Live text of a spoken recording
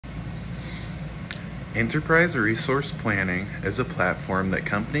Enterprise resource planning is a platform that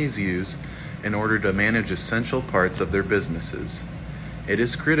companies use in order to manage essential parts of their businesses. It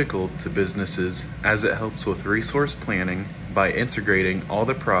is critical to businesses as it helps with resource planning by integrating all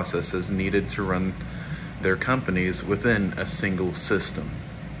the processes needed to run their companies within a single system.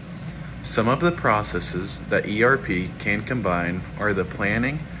 Some of the processes that ERP can combine are the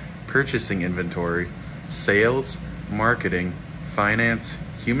planning, purchasing inventory, sales, marketing, finance,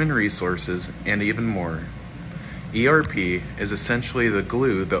 human resources, and even more. ERP is essentially the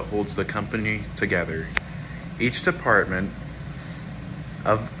glue that holds the company together. Each department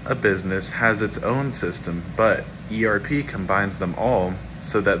of a business has its own system, but ERP combines them all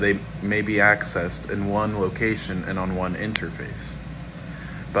so that they may be accessed in one location and on one interface.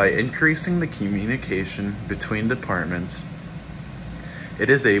 By increasing the communication between departments, it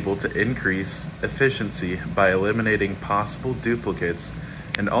is able to increase efficiency by eliminating possible duplicates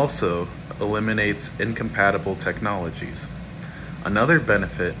and also eliminates incompatible technologies. Another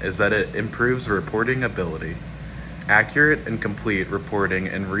benefit is that it improves reporting ability. Accurate and complete reporting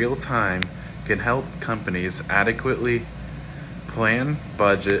in real time can help companies adequately plan,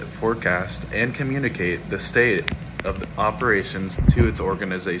 budget, forecast, and communicate the state of the operations to its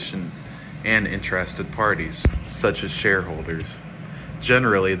organization and interested parties, such as shareholders.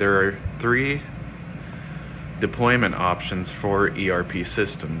 Generally, there are 3 deployment options for ERP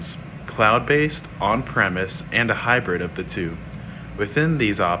systems: cloud-based, on-premise, and a hybrid of the two. Within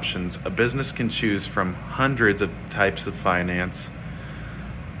these options, a business can choose from hundreds of types of finance,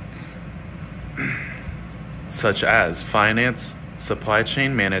 such as finance, supply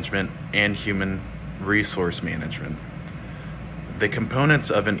chain management, and human resource management. The components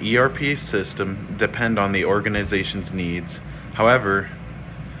of an ERP system depend on the organization's needs. However,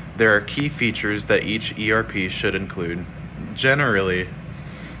 there are key features that each ERP should include. Generally,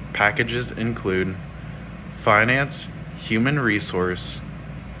 packages include finance, human resource,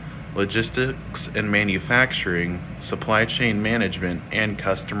 logistics and manufacturing, supply chain management, and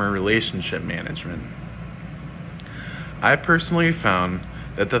customer relationship management. I personally found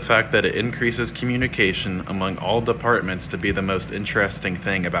that the fact that it increases communication among all departments to be the most interesting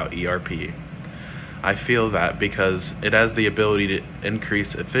thing about ERP. I feel that because it has the ability to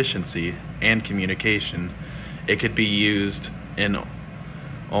increase efficiency and communication, it could be used in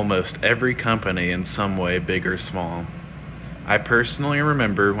almost every company in some way, big or small. I personally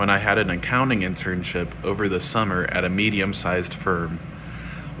remember when I had an accounting internship over the summer at a medium-sized firm.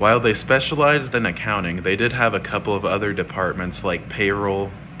 While they specialized in accounting, they did have a couple of other departments like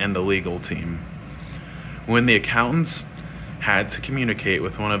payroll and the legal team. When the accountants had to communicate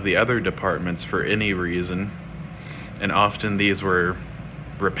with one of the other departments for any reason, and often these were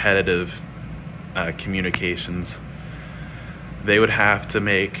repetitive communications, they would have to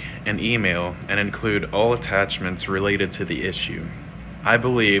make an email and include all attachments related to the issue. I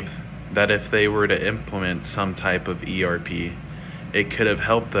believe that if they were to implement some type of ERP, it could have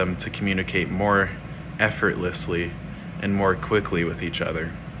helped them to communicate more effortlessly and more quickly with each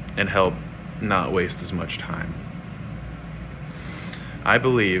other and help not waste as much time. I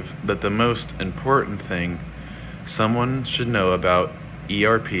believe that the most important thing someone should know about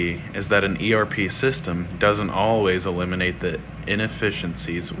ERP is that an ERP system doesn't always eliminate the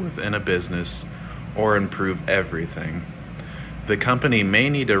inefficiencies within a business or improve everything. The company may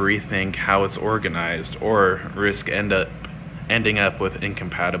need to rethink how it's organized or risk ending up with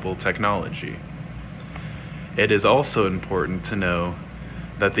incompatible technology. It is also important to know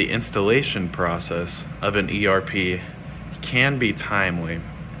that the installation process of an ERP can be timely,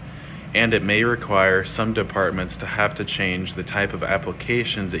 and it may require some departments to have to change the type of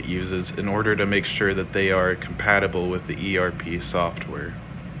applications it uses in order to make sure that they are compatible with the ERP software.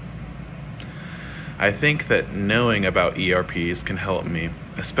 I think that knowing about ERPs can help me,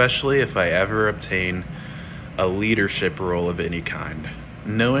 especially if I ever obtain a leadership role of any kind.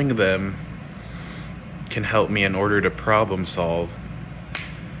 Knowing them can help me in order to problem solve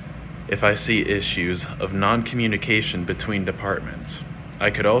if I see issues of non-communication between departments. I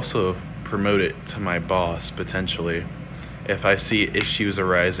could also promote it to my boss potentially if I see issues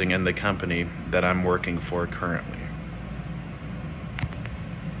arising in the company that I'm working for currently.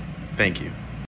 Thank you.